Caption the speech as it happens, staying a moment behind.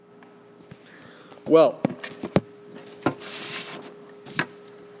Well,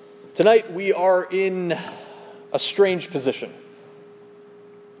 tonight we are in a strange position.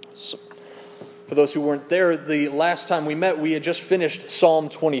 So, for those who weren't there, the last time we met, we had just finished Psalm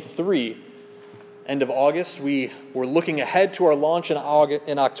 23. End of August, we were looking ahead to our launch in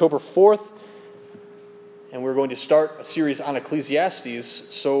October 4th, and we're going to start a series on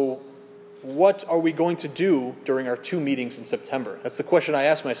Ecclesiastes. So what are we going to do during our 2 meetings in September? That's the question I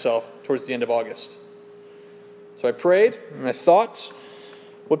asked myself towards the end of August. So I prayed, and I thought,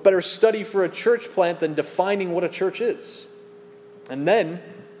 what better study for a church plant than defining what a church is? And then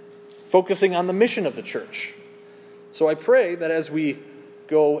focusing on the mission of the church. So I pray that as we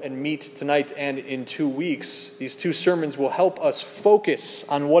go and meet tonight and in 2 weeks, these 2 sermons will help us focus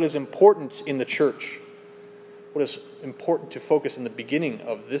on what is important in the church. What is important to focus in the beginning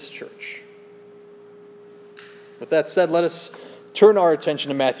of this church. With that said, let us turn our attention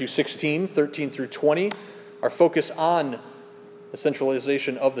to Matthew 16, 13 through 20, our focus on the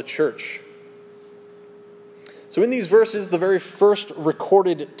centralization of the church. So in these verses, the very first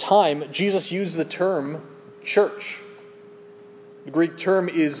recorded time, Jesus used the term church. The Greek term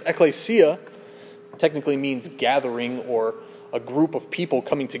is ekklesia, technically means gathering or a group of people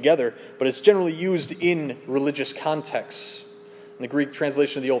coming together, but it's generally used in religious contexts. In the Greek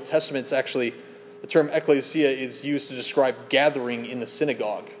translation of the Old Testament, it's actually the term ekklesia is used to describe gathering in the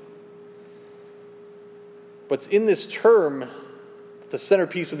synagogue. But in this term, the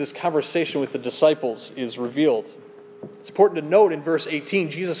centerpiece of this conversation with the disciples is revealed. It's important to note in verse 18,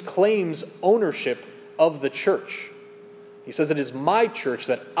 Jesus claims ownership of the church. He says, "It is my church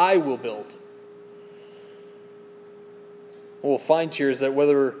that I will build." What we'll find here is that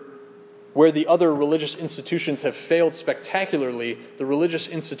where the other religious institutions have failed spectacularly, the religious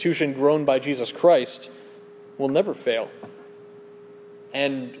institution grown by Jesus Christ will never fail,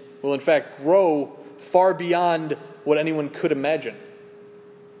 and will in fact grow far beyond what anyone could imagine.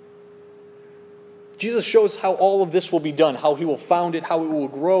 Jesus shows how all of this will be done, how he will found it, how it will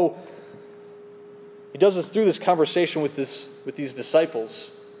grow. He does this through this conversation with these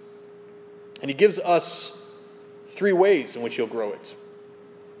disciples, and he gives us 3 ways in which he'll grow it.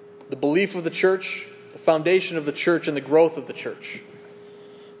 The belief of the church, the foundation of the church, and the growth of the church.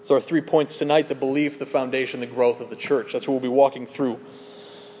 So our 3 points tonight: the belief, the foundation, the growth of the church. That's what we'll be walking through.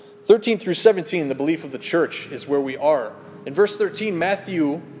 13 through 17, the belief of the church, is where we are. In verse 13,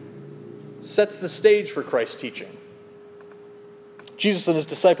 Matthew sets the stage for Christ's teaching. Jesus and his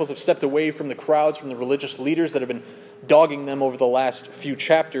disciples have stepped away from the crowds, from the religious leaders that have been dogging them over the last few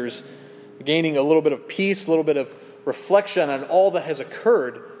chapters, gaining a little bit of peace, a little bit of reflection on all that has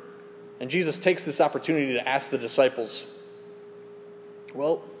occurred. And Jesus takes this opportunity to ask the disciples,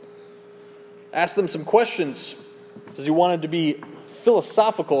 ask them some questions. Does he want it to be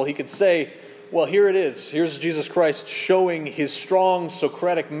philosophical? He could say, well, here it is. Here's Jesus Christ showing his strong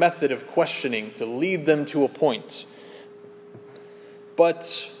Socratic method of questioning to lead them to a point.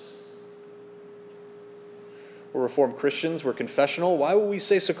 But we're Reformed Christians, we're confessional. Why would we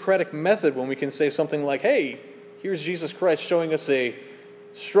say Socratic method when we can say something like, hey, here's Jesus Christ showing us a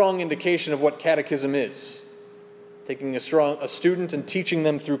strong indication of what catechism is. Taking a student and teaching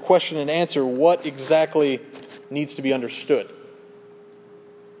them through question and answer what exactly needs to be understood.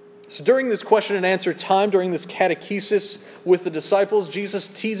 So during this question and answer time, during this catechesis with the disciples, Jesus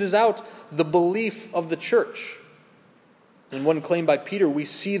teases out the belief of the church. In one claim by Peter, we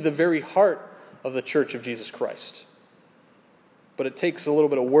see the very heart of the church of Jesus Christ. But it takes a little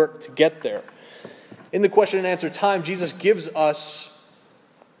bit of work to get there. In the question and answer time, Jesus gives us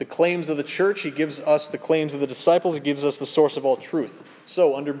the claims of the church, he gives us the claims of the disciples, he gives us the source of all truth.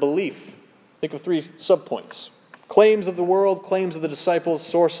 So, under belief, think of 3 subpoints. Claims of the world, claims of the disciples,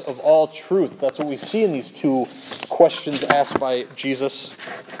 source of all truth. That's what we see in these 2 questions asked by Jesus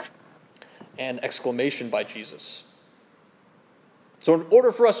and exclamation by Jesus. So in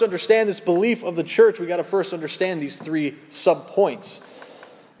order for us to understand this belief of the church, we've got to first understand these 3 subpoints.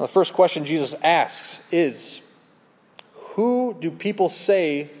 The first question Jesus asks is, who do people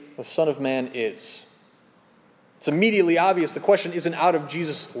say the Son of Man is? It's immediately obvious the question isn't out of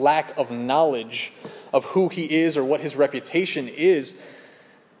Jesus' lack of knowledge of who he is or what his reputation is.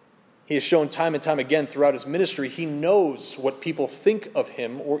 He has shown time and time again throughout his ministry, he knows what people think of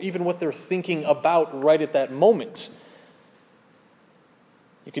him or even what they're thinking about right at that moment.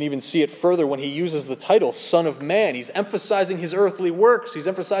 You can even see it further when he uses the title Son of Man. He's emphasizing his earthly works. He's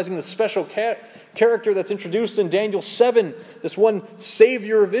emphasizing the special character that's introduced in Daniel 7, this one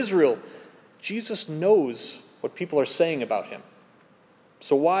Savior of Israel. Jesus knows what people are saying about him.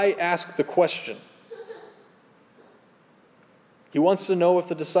 So why ask the question? He wants to know if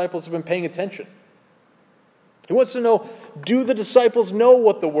the disciples have been paying attention. He wants to know, do the disciples know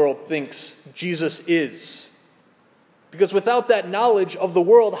what the world thinks Jesus is? Because without that knowledge of the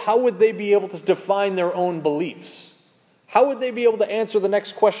world, how would they be able to define their own beliefs? How would they be able to answer the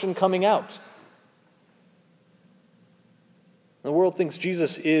next question coming out? The world thinks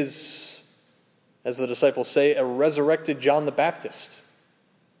Jesus is, as the disciples say, a resurrected John the Baptist.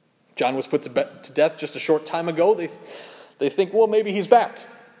 John was put to death just a short time ago. They think, well, maybe he's back.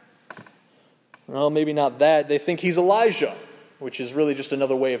 Well, maybe not that. They think he's Elijah, which is really just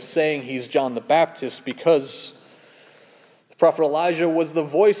another way of saying he's John the Baptist, because the prophet Elijah was the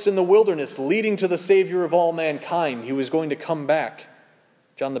voice in the wilderness leading to the Savior of all mankind. He was going to come back.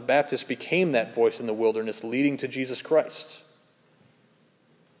 John the Baptist became that voice in the wilderness leading to Jesus Christ.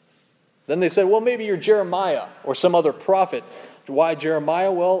 Then they said, well, maybe you're Jeremiah or some other prophet. Why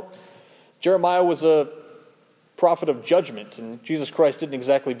Jeremiah? Well, Jeremiah was a prophet of judgment, and Jesus Christ didn't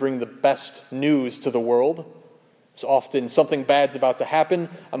exactly bring the best news to the world. It's often something bad's about to happen.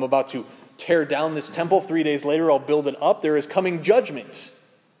 I'm about to tear down this temple. 3 days later, I'll build it up. There is coming judgment.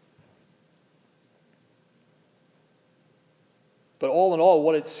 But all in all,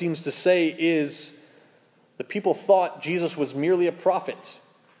 what it seems to say is the people thought Jesus was merely a prophet.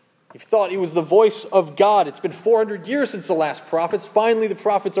 He thought he was the voice of God. It's been 400 years since the last prophets. Finally, the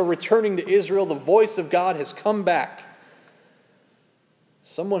prophets are returning to Israel. The voice of God has come back.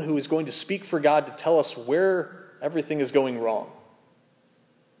 Someone who is going to speak for God to tell us where everything is going wrong.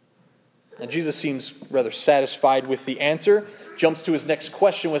 And Jesus seems rather satisfied with the answer, jumps to his next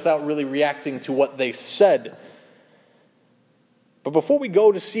question without really reacting to what they said. But before we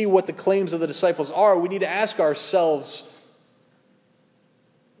go to see what the claims of the disciples are, we need to ask ourselves,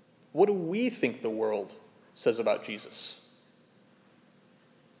 what do we think the world says about Jesus?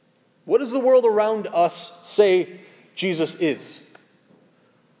 What does the world around us say Jesus is?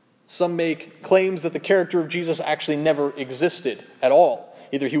 Some make claims that the character of Jesus actually never existed at all.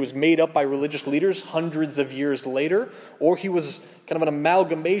 Either he was made up by religious leaders hundreds of years later, or he was kind of an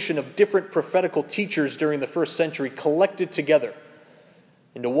amalgamation of different prophetical teachers during the first century collected together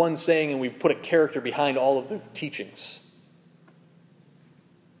into one saying, and we put a character behind all of the teachings.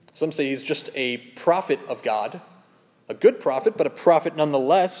 Some say he's just a prophet of God, a good prophet, but a prophet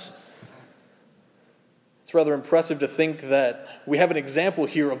nonetheless. It's rather impressive to think that we have an example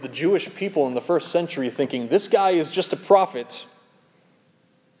here of the Jewish people in the first century thinking, this guy is just a prophet,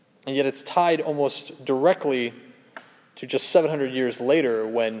 and yet it's tied almost directly to just 700 years later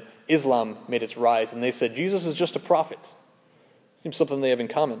when Islam made its rise, and they said, Jesus is just a prophet. Seems something they have in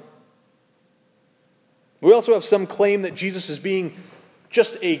common. We also have some claim that Jesus is being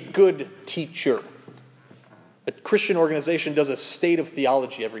just a good teacher. A Christian organization does a state of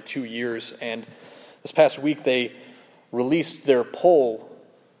theology every 2 years, and this past week they released their poll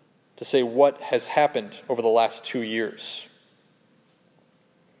to say what has happened over the last 2 years.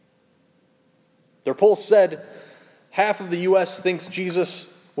 Their poll said half of the U.S. thinks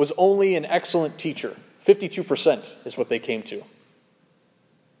Jesus was only an excellent teacher. 52% is what they came to.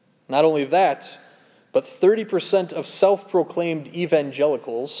 Not only that, but 30% of self-proclaimed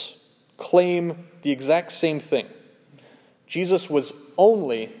evangelicals claim the exact same thing. Jesus was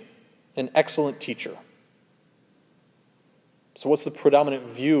only an excellent teacher. So what's the predominant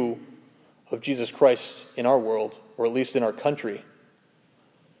view of Jesus Christ in our world, or at least in our country?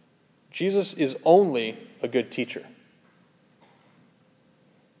 Jesus is only a good teacher.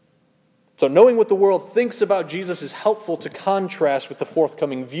 So knowing what the world thinks about Jesus is helpful to contrast with the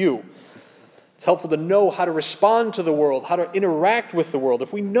forthcoming view. It's helpful to know how to respond to the world, how to interact with the world.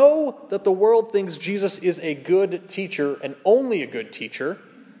 If we know that the world thinks Jesus is a good teacher and only a good teacher,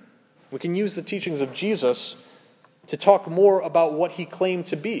 we can use the teachings of Jesus to talk more about what he claimed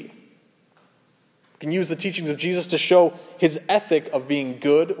to be. We can use the teachings of Jesus to show his ethic of being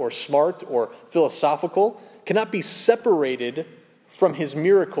good or smart or philosophical cannot be separated from his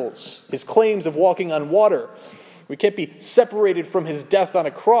miracles, his claims of walking on water. We can't be separated from his death on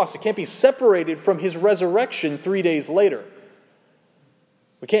a cross. It can't be separated from his resurrection 3 days later.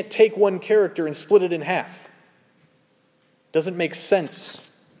 We can't take one character and split it in half. It doesn't make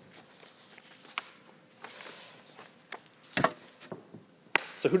sense.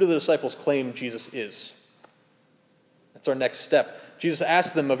 So who do the disciples claim Jesus is? That's our next step. Jesus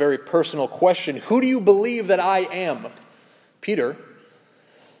asked them a very personal question. Who do you believe that I am? Peter,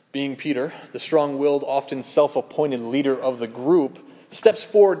 being Peter, the strong-willed, often self-appointed leader of the group, steps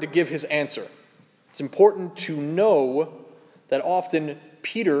forward to give his answer. It's important to know that often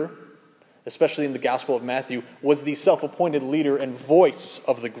Peter, especially in the Gospel of Matthew, was the self-appointed leader and voice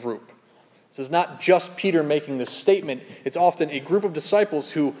of the group. This is not just Peter making this statement. It's often a group of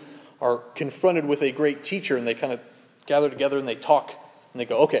disciples who are confronted with a great teacher and they kind of gather together and they talk and they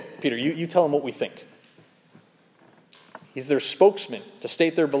go, okay, Peter, you tell them what we think. He's their spokesman to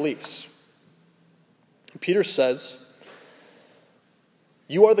state their beliefs. Peter says,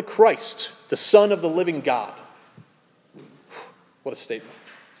 "You are the Christ, the Son of the living God." What a statement.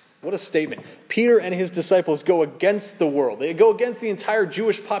 What a statement. Peter and his disciples go against the world. They go against the entire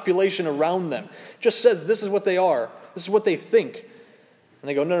Jewish population around them. Just says this is what they are. This is what they think. And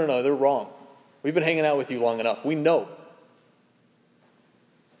they go, no, they're wrong. We've been hanging out with you long enough. We know.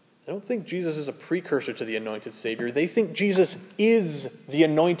 They don't think Jesus is a precursor to the anointed Savior. They think Jesus is the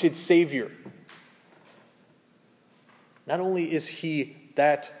anointed Savior. Not only is he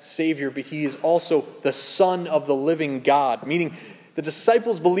that Savior, but he is also the Son of the living God, meaning the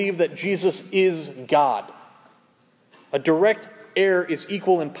disciples believe that Jesus is God. A direct heir is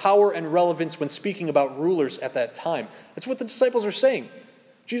equal in power and relevance when speaking about rulers at that time. That's what the disciples are saying.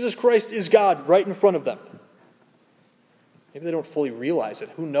 Jesus Christ is God right in front of them. Maybe they don't fully realize it.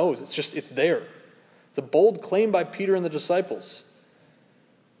 Who knows? It's there. It's a bold claim by Peter and the disciples.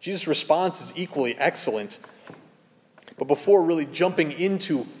 Jesus' response is equally excellent. But before really jumping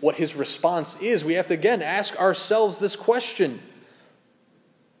into what his response is, we have to again ask ourselves this question.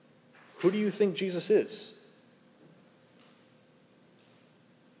 Who do you think Jesus is?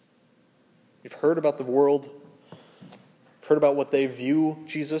 You've heard about the world, heard about what they view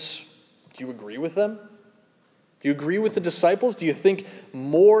Jesus. Do you agree with them? Do you agree with the disciples? Do you think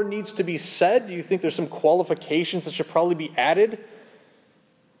more needs to be said? Do you think there's some qualifications that should probably be added?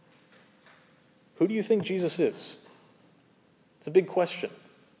 Who do you think Jesus is? It's a big question.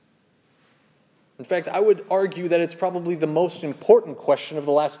 In fact, I would argue that it's probably the most important question of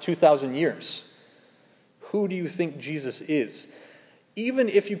the last 2,000 years. Who do you think Jesus is? Even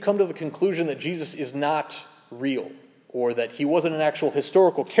if you come to the conclusion that Jesus is not real, or that he wasn't an actual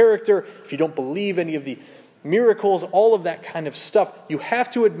historical character, if you don't believe any of the miracles, all of that kind of stuff, you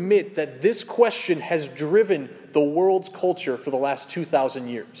have to admit that this question has driven the world's culture for the last 2,000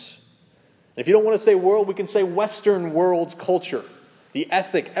 years. And if you don't want to say world, we can say Western world's culture, the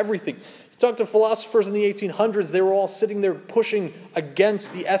ethic, everything. You talk to philosophers in the 1800s, they were all sitting there pushing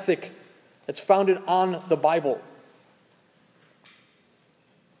against the ethic that's founded on the Bible.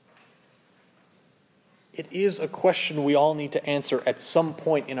 It is a question we all need to answer at some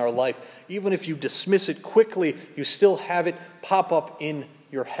point in our life. Even if you dismiss it quickly, you still have it pop up in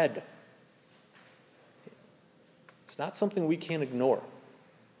your head. It's not something we can ignore.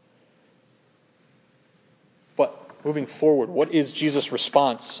 But moving forward, what is Jesus'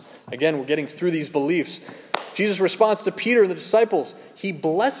 response? Again, we're getting through these beliefs. Jesus' response to Peter and the disciples, he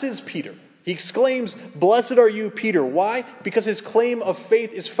blesses Peter. He exclaims, "Blessed are you, Peter." Why? Because his claim of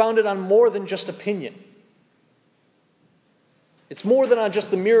faith is founded on more than just opinion. It's more than on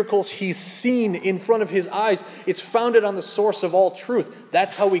just the miracles he's seen in front of his eyes. It's founded on the source of all truth.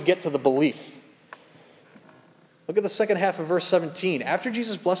 That's how we get to the belief. Look at the second half of verse 17. After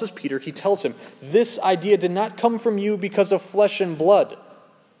Jesus blesses Peter, he tells him, "This idea did not come from you because of flesh and blood."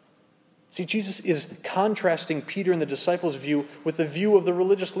 See, Jesus is contrasting Peter and the disciples' view with the view of the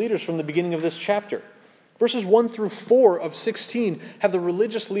religious leaders from the beginning of this chapter. Verses 1 through 4 of 16 have the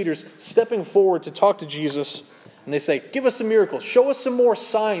religious leaders stepping forward to talk to Jesus. And they say, "Give us some miracles. Show us some more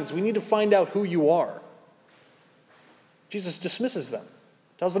signs. We need to find out who you are." Jesus dismisses them.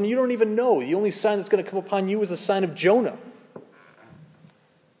 Tells them, you don't even know. The only sign that's going to come upon you is the sign of Jonah.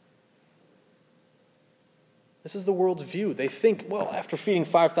 This is the world's view. They think, well, after feeding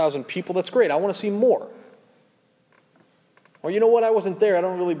 5,000 people, that's great. I want to see more. Or you know what? I wasn't there. I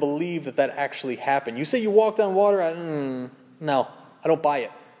don't really believe that actually happened. You say you walked on water? No, I don't buy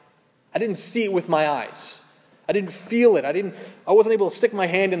it. I didn't see it with my eyes. I didn't feel it. I wasn't able to stick my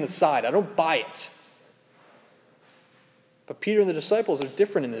hand in the side. I don't buy it. But Peter and the disciples are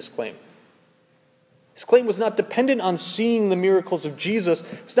different in this claim. His claim was not dependent on seeing the miracles of Jesus.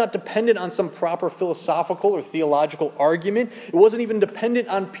 It was not dependent on some proper philosophical or theological argument. It wasn't even dependent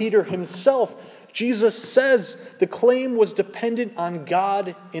on Peter himself. Jesus says the claim was dependent on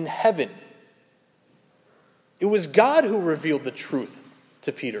God in heaven. It was God who revealed the truth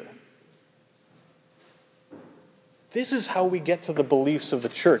to Peter. This is how we get to the beliefs of the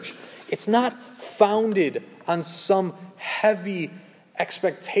church. It's not founded on some heavy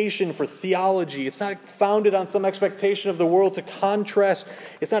expectation for theology. It's not founded on some expectation of the world to contrast.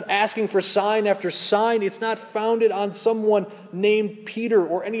 It's not asking for sign after sign. It's not founded on someone named Peter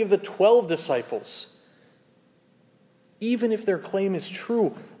or any of the 12 disciples. Even if their claim is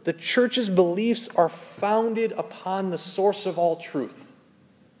true, the church's beliefs are founded upon the source of all truth,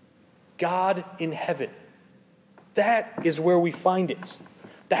 God in heaven. That is where we find it.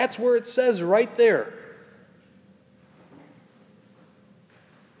 That's where it says right there.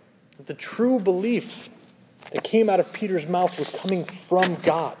 The true belief that came out of Peter's mouth was coming from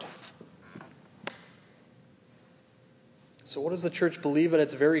God. So what does the church believe at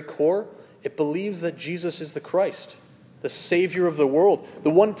its very core? It believes that Jesus is the Christ, the Savior of the world,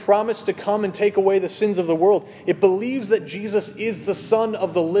 the one promised to come and take away the sins of the world. It believes that Jesus is the Son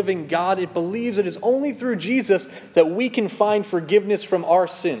of the living God. It believes it is only through Jesus that we can find forgiveness from our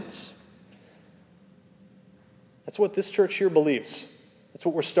sins. That's what this church here believes. That's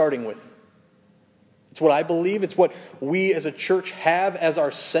what we're starting with. It's what I believe. It's what we as a church have as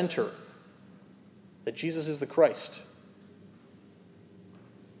our center. That Jesus is the Christ.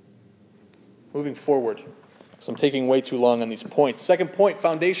 Moving forward, because I'm taking way too long on these points. Second point,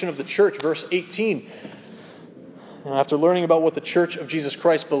 foundation of the church, verse 18. And after learning about what the Church of Jesus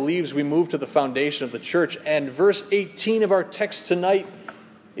Christ believes, we move to the foundation of the church. And verse 18 of our text tonight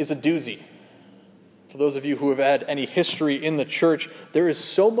is a doozy. For those of you who have had any history in the church, there is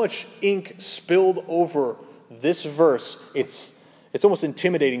so much ink spilled over this verse, it's almost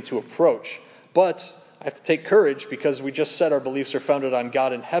intimidating to approach. But I have to take courage because we just said our beliefs are founded on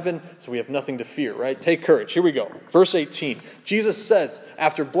God in heaven, so we have nothing to fear, right? Take courage. Here we go. Verse 18. Jesus says,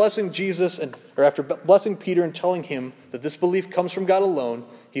 after blessing Peter and telling him that this belief comes from God alone,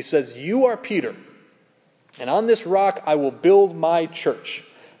 he says, "You are Peter, and on this rock I will build my church,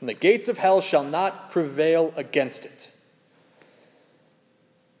 and the gates of hell shall not prevail against it."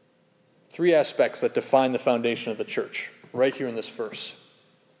 Three aspects that define the foundation of the church, right here in this verse.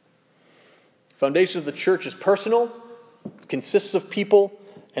 Foundation of the church is personal, consists of people,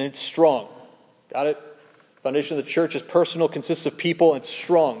 and it's strong. Got it? Foundation of the church is personal, consists of people, and it's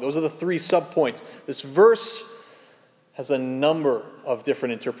strong. Those are the three subpoints. This verse has a number of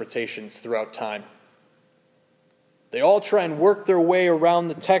different interpretations throughout time. They all try and work their way around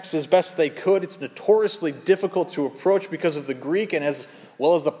the text as best they could. It's notoriously difficult to approach because of the Greek and as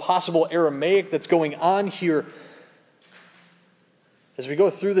well as the possible Aramaic that's going on here. As we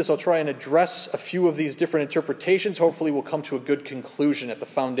go through this, I'll try and address a few of these different interpretations. Hopefully we'll come to a good conclusion at the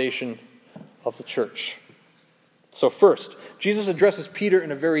foundation of the church. So first, Jesus addresses Peter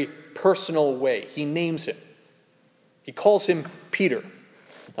in a very personal way. He names him. He calls him Peter.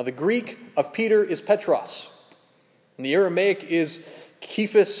 Now the Greek of Peter is Petros. And the Aramaic is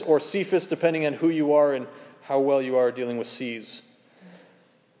Kephas or Cephas, depending on who you are and how well you are dealing with C's.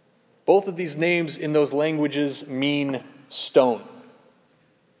 Both of these names in those languages mean stone.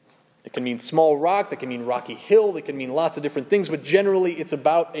 They can mean small rock, they can mean rocky hill, they can mean lots of different things, but generally it's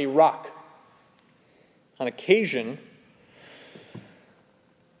about a rock. On occasion,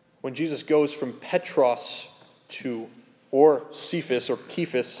 when Jesus goes from Petros to, or Cephas or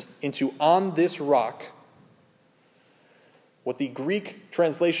Kephas, into on this rock, what the Greek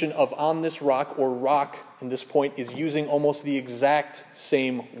translation of on this rock or rock in this point is using almost the exact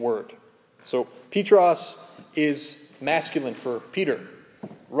same word. So Petros is masculine for Peter.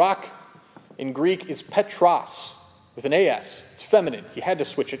 Rock in Greek is Petros with an AS. It's feminine. You had to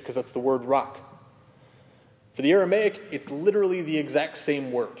switch it because that's the word rock. For the Aramaic, it's literally the exact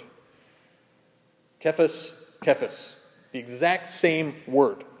same word. Kephas, Kephas. It's the exact same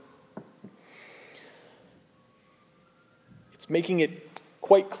word. It's making it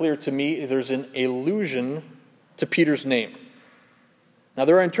quite clear to me there's an allusion to Peter's name. Now,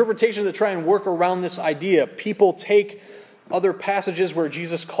 there are interpretations that try and work around this idea. People take other passages where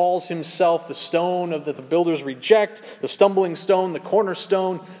Jesus calls himself the stone that the builders reject, the stumbling stone, the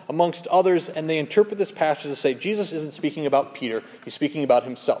cornerstone, amongst others, and they interpret this passage to say Jesus isn't speaking about Peter, he's speaking about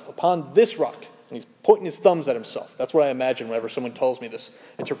himself. Upon this rock, and he's pointing his thumbs at himself. That's what I imagine whenever someone tells me this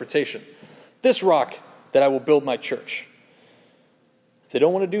interpretation. This rock that I will build my church. If they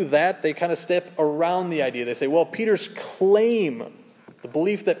don't want to do that, they kind of step around the idea. They say, well, Peter's claim, the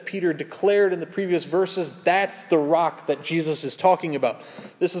belief that Peter declared in the previous verses, that's the rock that Jesus is talking about.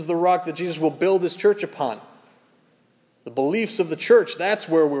 This is the rock that Jesus will build his church upon. The beliefs of the church, that's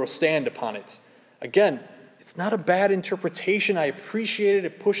where we will stand upon it. Again, it's not a bad interpretation. I appreciate it.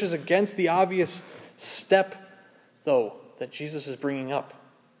 It pushes against the obvious step, though, that Jesus is bringing up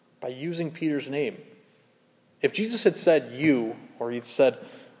by using Peter's name. If Jesus had said you, or he'd said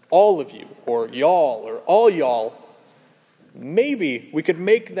all of you, or y'all, or all y'all, maybe we could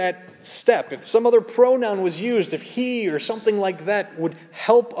make that step. If some other pronoun was used, if he or something like that would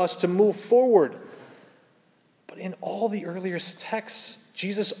help us to move forward. But in all the earlier texts,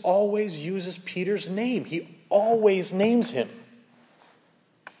 Jesus always uses Peter's name. He always names him.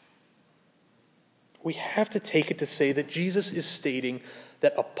 We have to take it to say that Jesus is stating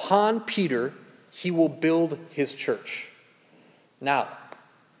that upon Peter, he will build his church. Now,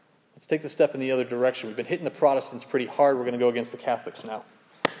 Let's take the step in the other direction. We've been hitting the Protestants pretty hard. We're going to go against the Catholics now.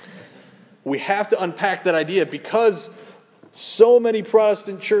 We have to unpack that idea because so many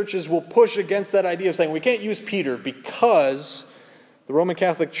Protestant churches will push against that idea of saying we can't use Peter because the Roman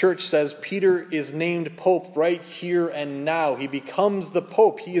Catholic Church says Peter is named Pope right here and now. He becomes the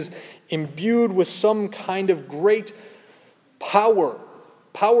Pope. He is imbued with some kind of great power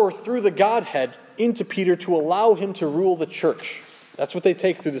through the Godhead into Peter to allow him to rule the church. That's what they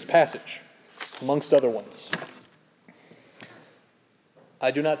take through this passage, amongst other ones.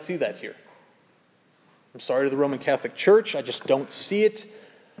 I do not see that here. I'm sorry to the Roman Catholic Church, I just don't see it.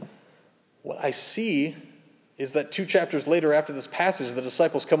 What I see is that 2 chapters later after this passage, the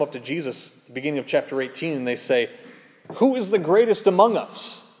disciples come up to Jesus, at the beginning of chapter 18, and they say, "Who is the greatest among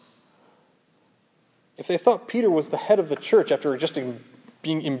us?" If they thought Peter was the head of the church after just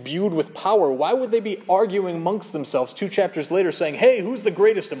being imbued with power, why would they be arguing amongst themselves 2 chapters later saying, "Hey, who's the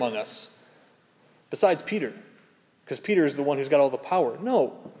greatest among us?" Besides Peter, because Peter is the one who's got all the power.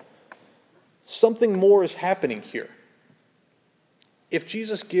 No. Something more is happening here. If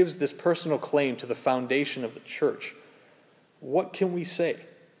Jesus gives this personal claim to the foundation of the church, what can we say?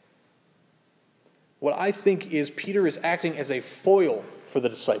 What I think is Peter is acting as a foil for the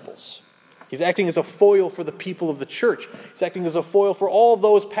disciples. He's acting as a foil for the people of the church. He's acting as a foil for all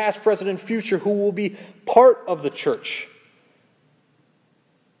those past, present, and future who will be part of the church.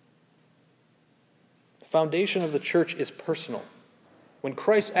 The foundation of the church is personal. When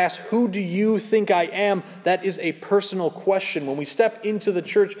Christ asks, "Who do you think I am?" that is a personal question. When we step into the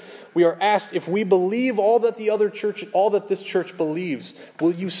church, we are asked if we believe all that this church believes.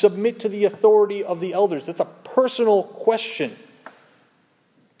 Will you submit to the authority of the elders? That's a personal question.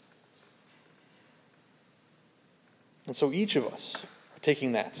 And so each of us are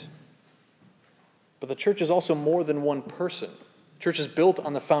taking that. But the church is also more than one person. The church is built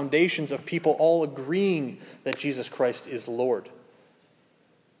on the foundations of people all agreeing that Jesus Christ is Lord.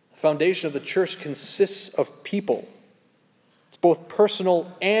 The foundation of the church consists of people. It's both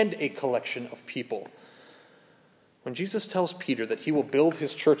personal and a collection of people. When Jesus tells Peter that he will build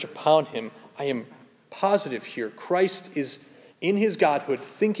his church upon him, I am positive here Christ is in his godhood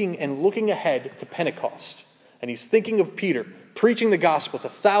thinking and looking ahead to Pentecost. And he's thinking of Peter preaching the gospel to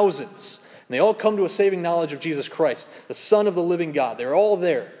thousands. And they all come to a saving knowledge of Jesus Christ, the Son of the living God. They're all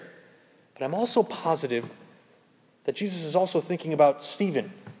there. But I'm also positive that Jesus is also thinking about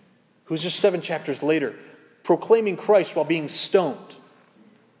Stephen, who's just 7 chapters later, proclaiming Christ while being stoned.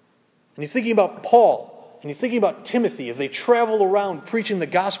 And he's thinking about Paul, and he's thinking about Timothy as they travel around preaching the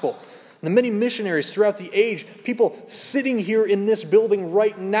gospel. And the many missionaries throughout the age, people sitting here in this building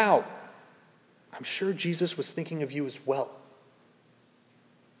right now. I'm sure Jesus was thinking of you as well.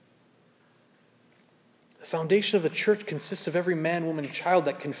 The foundation of the church consists of every man, woman, and child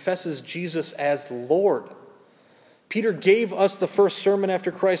that confesses Jesus as Lord. Peter gave us the first sermon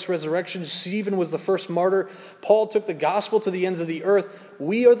after Christ's resurrection. Stephen was the first martyr. Paul took the gospel to the ends of the earth.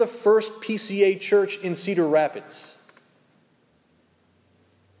 We are the first PCA church in Cedar Rapids.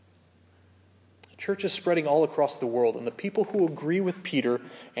 Church is spreading all across the world, and the people who agree with Peter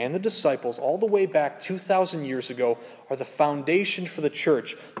and the disciples all the way back 2,000 years ago are the foundation for the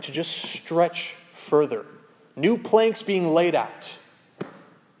church to just stretch further. New planks being laid out.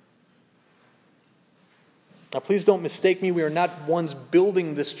 Now, please don't mistake me. We are not ones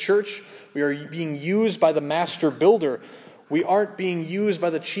building this church. We are being used by the master builder. We aren't being used by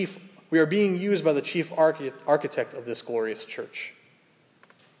the chief. We are being used by the chief architect of this glorious church.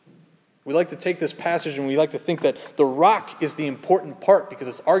 We like to take this passage and we like to think that the rock is the important part because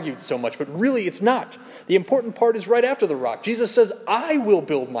it's argued so much, but really it's not. The important part is right after the rock. Jesus says, "I will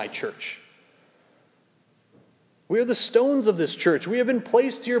build my church." We are the stones of this church. We have been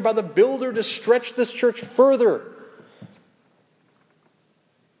placed here by the builder to stretch this church further.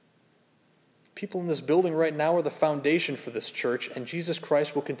 People in this building right now are the foundation for this church, and Jesus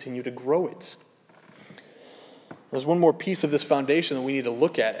Christ will continue to grow it. There's one more piece of this foundation that we need to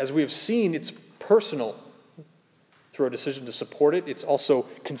look at. As we have seen, it's personal through our decision to support it. It's also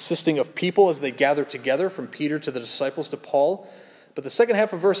consisting of people as they gather together, from Peter to the disciples to Paul. But the second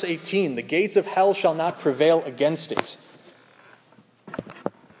half of verse 18, the gates of hell shall not prevail against it.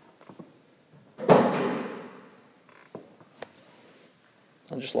 I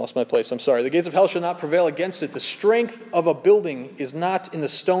just lost my place. I'm sorry. The gates of hell shall not prevail against it. The strength of a building is not in the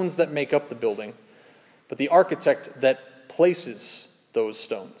stones that make up the building, but the architect that places those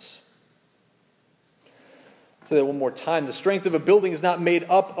stones. I'll say that one more time. The strength of a building is not made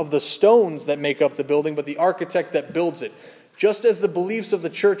up of the stones that make up the building, but the architect that builds it. Just as the beliefs of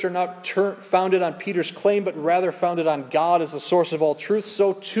the church are not founded on Peter's claim, but rather founded on God as the source of all truth,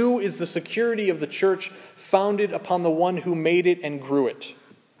 so too is the security of the church founded upon the one who made it and grew it.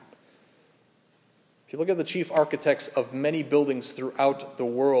 If you look at the chief architects of many buildings throughout the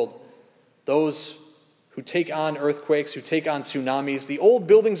world, those who take on earthquakes, who take on tsunamis, the old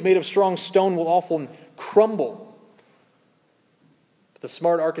buildings made of strong stone will often crumble. The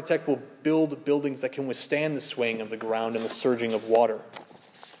smart architect will build buildings that can withstand the swaying of the ground and the surging of water.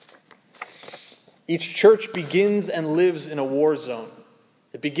 Each church begins and lives in a war zone.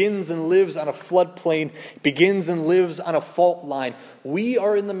 It begins and lives on a floodplain. It begins and lives on a fault line. We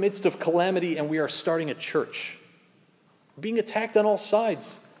are in the midst of calamity and we are starting a church. We're being attacked on all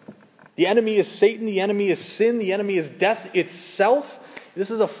sides. The enemy is Satan. The enemy is sin. The enemy is death itself. This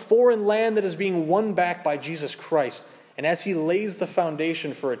is a foreign land that is being won back by Jesus Christ. And as he lays the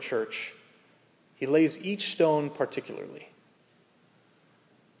foundation for a church, he lays each stone particularly.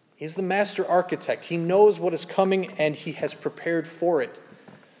 He's the master architect. He knows what is coming and he has prepared for it.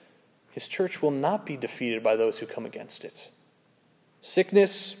 His church will not be defeated by those who come against it.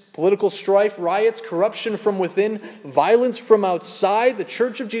 Sickness, political strife, riots, corruption from within, violence from outside, the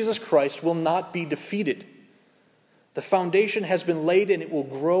church of Jesus Christ will not be defeated. The foundation has been laid and it will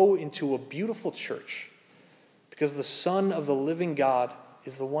grow into a beautiful church. Because the Son of the living God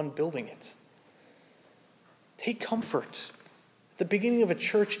is the one building it. Take comfort. At the beginning of a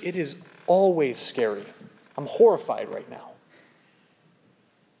church, it is always scary. I'm horrified right now.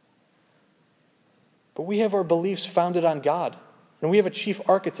 But we have our beliefs founded on God. And we have a chief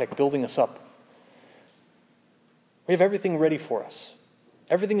architect building us up. We have everything ready for us.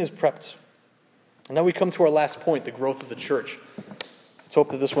 Everything is prepped. And now we come to our last point, the growth of the church. Let's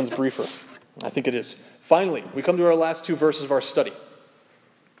hope that this one's briefer. I think it is. Finally, we come to our last two verses of our study.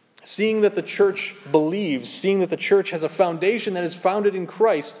 Seeing that the church believes, seeing that the church has a foundation that is founded in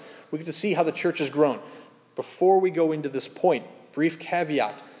Christ, we get to see how the church has grown. Before we go into this point, brief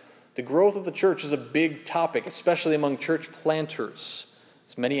caveat. The growth of the church is a big topic, especially among church planters.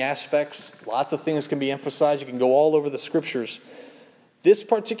 There's many aspects, lots of things can be emphasized. You can go all over the scriptures. This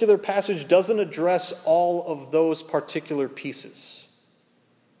particular passage doesn't address all of those particular pieces.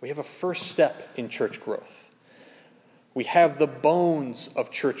 We have a first step in church growth. We have the bones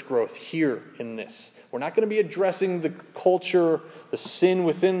of church growth here in this. We're not going to be addressing the culture, the sin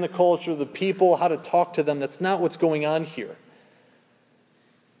within the culture, the people, how to talk to them. That's not what's going on here.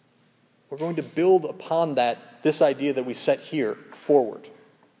 We're going to build upon this idea that we set here forward.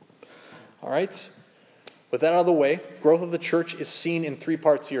 All right? With that out of the way, growth of the church is seen in three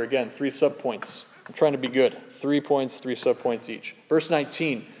parts here. Again, 3 subpoints. I'm trying to be good. 3 points, 3 subpoints each. Verse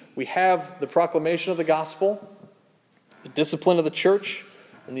 19, we have the proclamation of the gospel, the discipline of the church,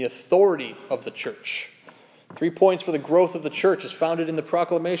 and the authority of the church. 3 points for the growth of the church is founded in the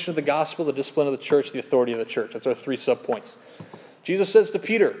proclamation of the gospel, the discipline of the church, the authority of the church. That's our 3 subpoints. Jesus says to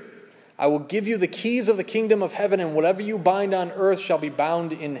Peter, I will give you the keys of the kingdom of heaven, and whatever you bind on earth shall be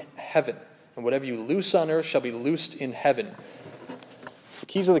bound in heaven, and whatever you loose on earth shall be loosed in heaven. The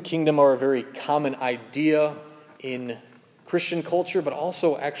keys of the kingdom are a very common idea in Christian culture, but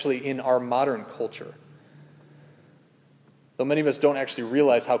also actually in our modern culture. Though many of us don't actually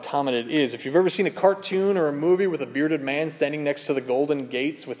realize how common it is. If you've ever seen a cartoon or a movie with a bearded man standing next to the golden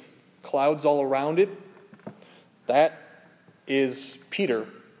gates with clouds all around it, that is Peter,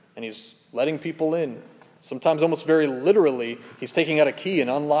 and he's letting people in. Sometimes almost very literally, he's taking out a key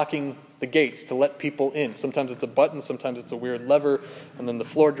and unlocking the gates to let people in. Sometimes it's a button, sometimes it's a weird lever, and then the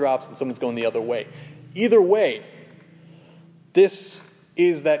floor drops and someone's going the other way. Either way, this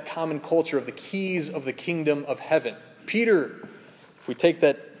is that common culture of the keys of the kingdom of heaven. Peter, if we take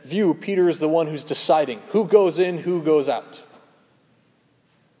that view, Peter is the one who's deciding who goes in, who goes out.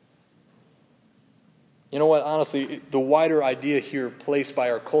 You know what, honestly, the wider idea here placed by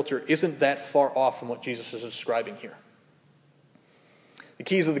our culture isn't that far off from what Jesus is describing here. The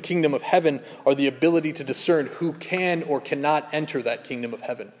keys of the kingdom of heaven are the ability to discern who can or cannot enter that kingdom of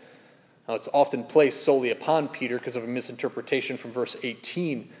heaven. Now, it's often placed solely upon Peter because of a misinterpretation from verse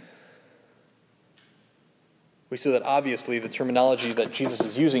 18. We see that obviously the terminology that Jesus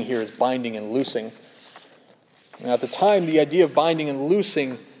is using here is binding and loosing. Now, at the time, the idea of binding and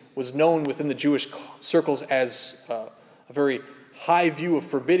loosing was known within the Jewish circles as a very high view of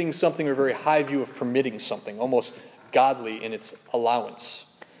forbidding something or a very high view of permitting something, almost godly in its allowance.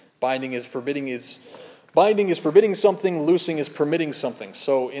 Binding is forbidding something, loosing is permitting something.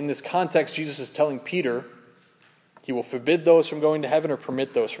 So in this context, Jesus is telling Peter he will forbid those from going to heaven or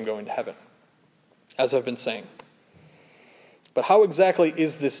permit those from going to heaven, as I've been saying. But how exactly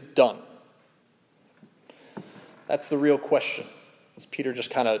is this done? That's the real question. Is Peter just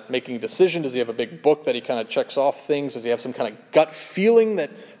kind of making a decision? Does he have a big book that he kind of checks off things? Does he have some kind of gut feeling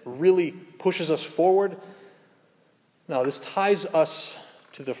that really pushes us forward? No, this ties us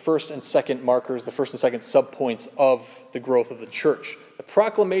to the first and second markers, the first and second subpoints of the growth of the church. The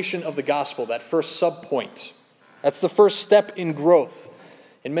proclamation of the gospel, that first subpoint, that's the first step in growth.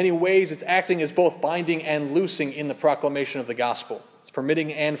 In many ways, it's acting as both binding and loosing in the proclamation of the gospel. It's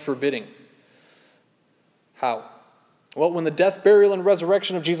permitting and forbidding. How? Well, when the death, burial, and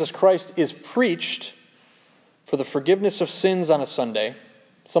resurrection of Jesus Christ is preached for the forgiveness of sins on a Sunday,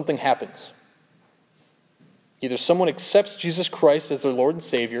 something happens. Either someone accepts Jesus Christ as their Lord and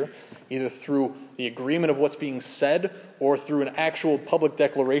Savior, either through the agreement of what's being said or through an actual public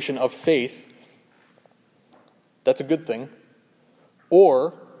declaration of faith. That's a good thing.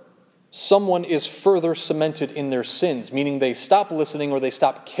 Or someone is further cemented in their sins, meaning they stop listening or they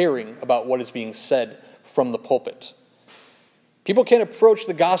stop caring about what is being said from the pulpit. People can't approach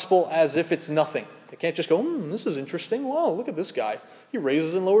the gospel as if it's nothing. They can't just go, this is interesting. Wow, look at this guy. He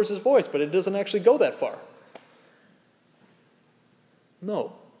raises and lowers his voice, but it doesn't actually go that far.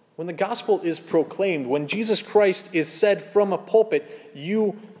 No. When the gospel is proclaimed, when Jesus Christ is said from a pulpit,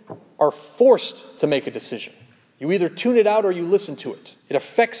 you are forced to make a decision. You either tune it out or you listen to it. It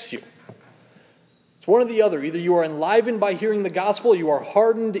affects you. It's one or the other. Either you are enlivened by hearing the gospel or you are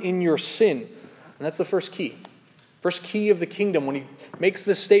hardened in your sin. And that's the first key. First key of the kingdom. When he makes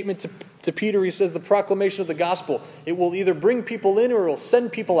this statement to Peter, he says the proclamation of the gospel. It will either bring people in or it will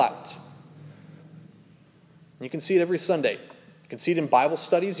send people out. And you can see it every Sunday. You can see it in Bible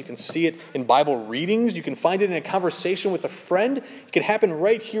studies. You can see it in Bible readings. You can find it in a conversation with a friend. It can happen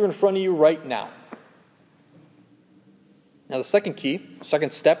right here in front of you right now. Now the second key,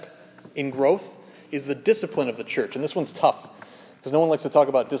 second step in growth, is the discipline of the church. And this one's tough, because no one likes to talk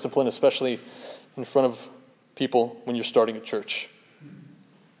about discipline, especially in front of people when you're starting a church.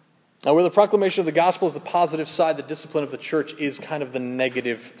 Now, where the proclamation of the gospel is the positive side, the discipline of the church is kind of the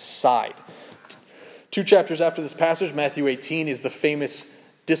negative side. 2 chapters after this passage, Matthew 18, is the famous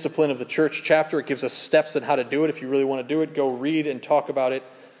discipline of the church chapter. It gives us steps on how to do it. If you really want to do it, go read and talk about it.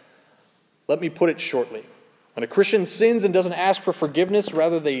 Let me put it shortly. When a Christian sins and doesn't ask for forgiveness,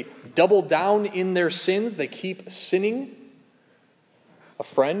 rather they double down in their sins, they keep sinning, a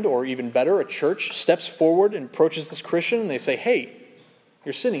friend, or even better, a church, steps forward and approaches this Christian and they say, hey,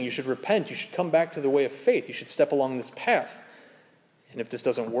 you're sinning, you should repent, you should come back to the way of faith, you should step along this path. And if this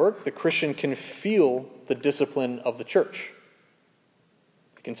doesn't work, the Christian can feel the discipline of the church.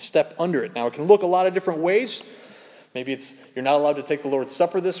 He can step under it. Now, it can look a lot of different ways. Maybe it's, you're not allowed to take the Lord's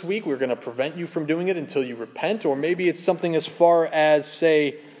Supper this week, we're going to prevent you from doing it until you repent. Or maybe it's something as far as,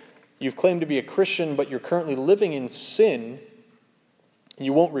 say, you've claimed to be a Christian, but you're currently living in sin, and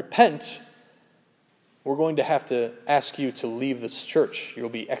you won't repent. We're going to have to ask you to leave this church. You'll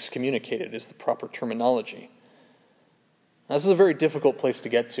be excommunicated, is the proper terminology. Now, this is a very difficult place to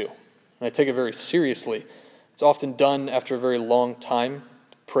get to, and I take it very seriously. It's often done after a very long time,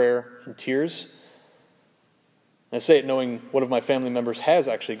 prayer and tears. And I say it knowing one of my family members has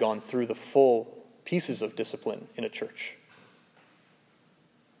actually gone through the full pieces of discipline in a church.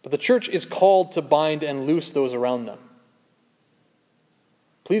 But the church is called to bind and loose those around them.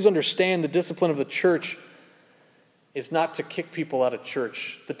 Please understand the discipline of the church is not to kick people out of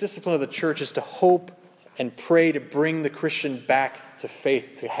church. The discipline of the church is to hope and pray to bring the Christian back to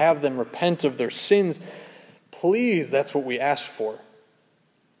faith, to have them repent of their sins. Please, that's what we ask for.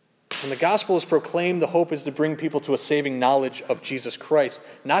 When the gospel is proclaimed, the hope is to bring people to a saving knowledge of Jesus Christ,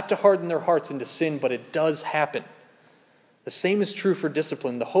 not to harden their hearts into sin, but it does happen. The same is true for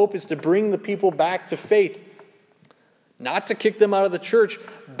discipline. The hope is to bring the people back to faith, not to kick them out of the church,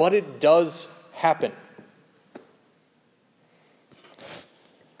 but it does happen.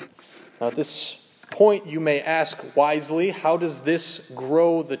 Now, at this point, you may ask wisely, how does this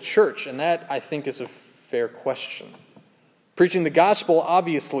grow the church? And that, I think, is a fair question. Preaching the gospel,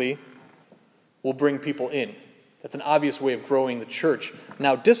 obviously, will bring people in. That's an obvious way of growing the church.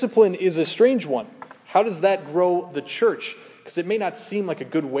 Now, discipline is a strange one. How does that grow the church? Because it may not seem like a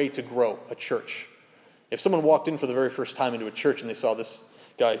good way to grow a church. If someone walked in for the very first time into a church and they saw this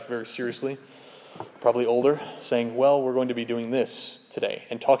guy very seriously, probably older, saying, well, we're going to be doing this today,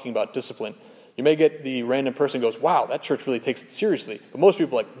 and talking about discipline, you may get the random person who goes, wow, that church really takes it seriously. But most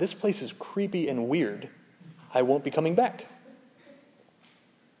people are like, this place is creepy and weird. I won't be coming back.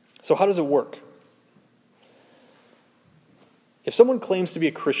 So how does it work? If someone claims to be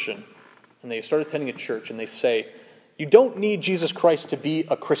a Christian and they start attending a church and they say, you don't need Jesus Christ to be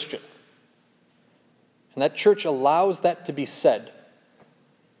a Christian, and that church allows that to be said,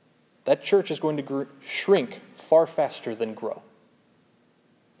 that church is going to shrink far faster than grow.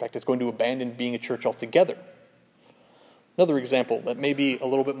 In fact, it's going to abandon being a church altogether. Another example that may be a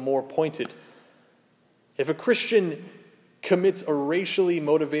little bit more pointed. If a Christian commits a racially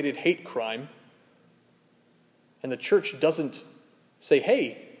motivated hate crime, and the church doesn't say,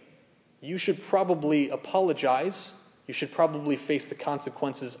 hey, you should probably apologize, you should probably face the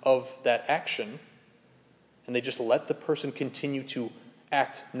consequences of that action, and they just let the person continue to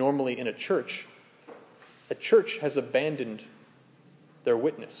act normally in a church has abandoned their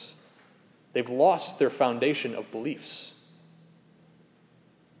witness. They've lost their foundation of beliefs.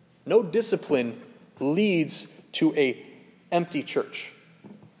 No discipline leads to an empty church.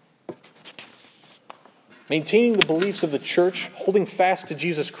 Maintaining the beliefs of the church, holding fast to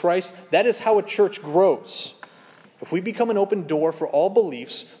Jesus Christ, that is how a church grows. If we become an open door for all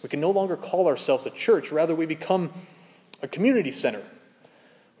beliefs, we can no longer call ourselves a church. Rather, we become a community center.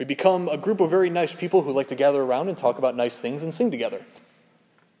 We become a group of very nice people who like to gather around and talk about nice things and sing together.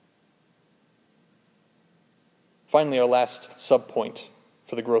 Finally, our last subpoint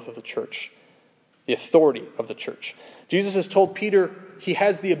for the growth of the church, the authority of the church. Jesus has told Peter he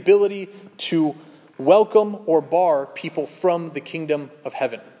has the ability to welcome or bar people from the kingdom of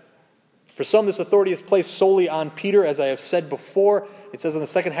heaven. For some, this authority is placed solely on Peter, as I have said before. It says in the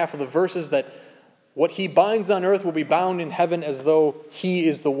second half of the verses that what he binds on earth will be bound in heaven, as though he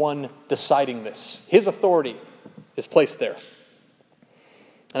is the one deciding this. His authority is placed there.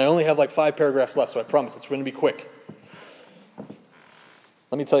 And I only have like 5 paragraphs left, so I promise it's going to be quick.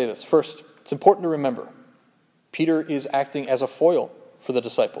 Let me tell you this. First, it's important to remember, Peter is acting as a foil for the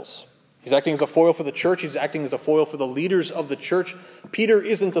disciples. He's acting as a foil for the church. He's acting as a foil for the leaders of the church. Peter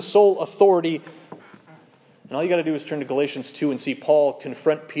isn't the sole authority. And all you got to do is turn to Galatians 2 and see Paul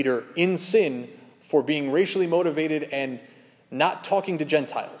confront Peter in sin for being racially motivated and not talking to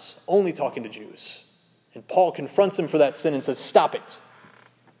Gentiles, only talking to Jews. And Paul confronts him for that sin and says, stop it.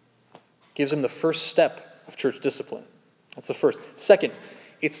 Gives him the first step of church discipline. That's the first. Second,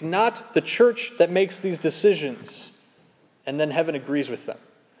 it's not the church that makes these decisions and then heaven agrees with them.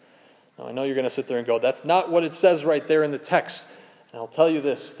 Now, I know you're going to sit there and go, that's not what it says right there in the text. And I'll tell you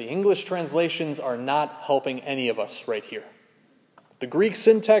this, the English translations are not helping any of us right here. The Greek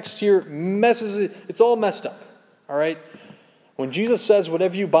syntax here messes it, it's all messed up. All right? When Jesus says,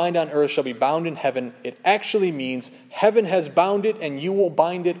 whatever you bind on earth shall be bound in heaven, it actually means heaven has bound it and you will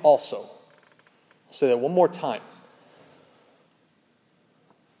bind it also. I'll say that one more time.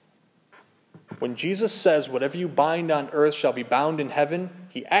 When Jesus says, whatever you bind on earth shall be bound in heaven,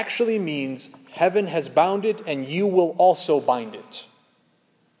 he actually means heaven has bound it and you will also bind it.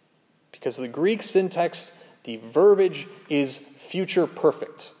 Because the Greek syntax, the verbiage is future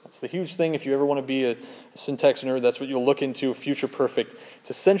perfect. That's the huge thing. If you ever want to be a syntax nerd, that's what you'll look into, future perfect. It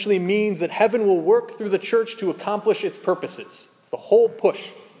essentially means that heaven will work through the church to accomplish its purposes. It's the whole push.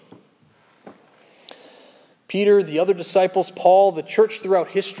 Peter, the other disciples, Paul, the church throughout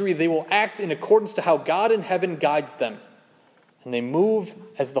history, they will act in accordance to how God in heaven guides them. And they move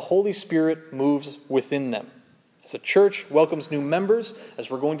as the Holy Spirit moves within them. As a church welcomes new members, as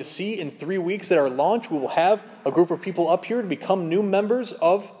we're going to see in 3 weeks at our launch, we will have a group of people up here to become new members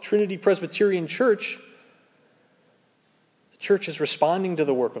of Trinity Presbyterian Church. The church is responding to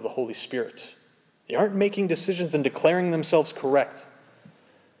the work of the Holy Spirit. They aren't making decisions and declaring themselves correct.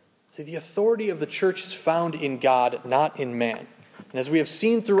 See, the authority of the church is found in God, not in man. And as we have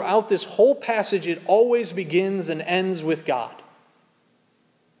seen throughout this whole passage, it always begins and ends with God.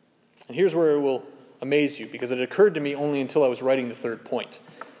 And here's where it will amaze you, because it occurred to me only until I was writing the third point.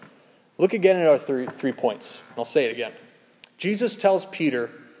 Look again at our three points. I'll say it again. Jesus tells Peter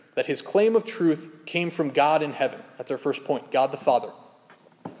that his claim of truth came from God in heaven. That's our first point, God the Father.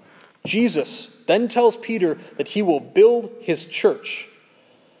 Jesus then tells Peter that he will build his church.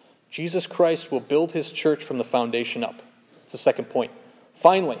 Jesus Christ will build his church from the foundation up. That's the second point.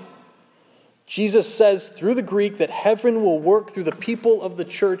 Finally, Jesus says through the Greek that heaven will work through the people of the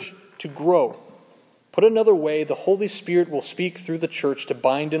church to grow. Put another way, the Holy Spirit will speak through the church to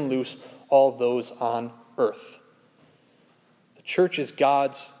bind and loose all those on earth. The church is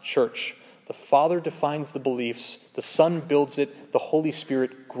God's church. The Father defines the beliefs, the Son builds it, the Holy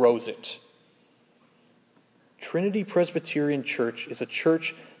Spirit grows it. Trinity Presbyterian Church is a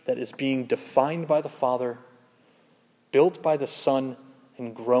church that is being defined by the Father, built by the Son,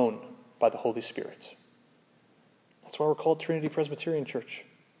 and grown by the Holy Spirit. That's why we're called Trinity Presbyterian Church.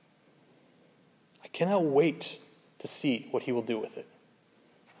 I cannot wait to see what he will do with it.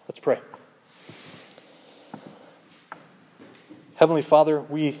 Let's pray. Heavenly Father,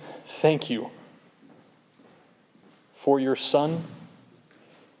 we thank you for your Son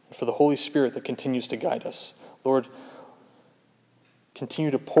and for the Holy Spirit that continues to guide us. Lord,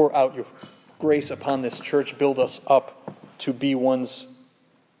 continue to pour out your grace upon this church. Build us up to be ones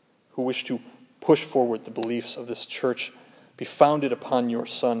who wish to push forward the beliefs of this church, be founded upon your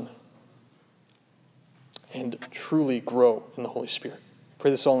Son, and truly grow in the Holy Spirit. Pray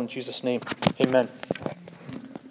this all in Jesus' name. Amen.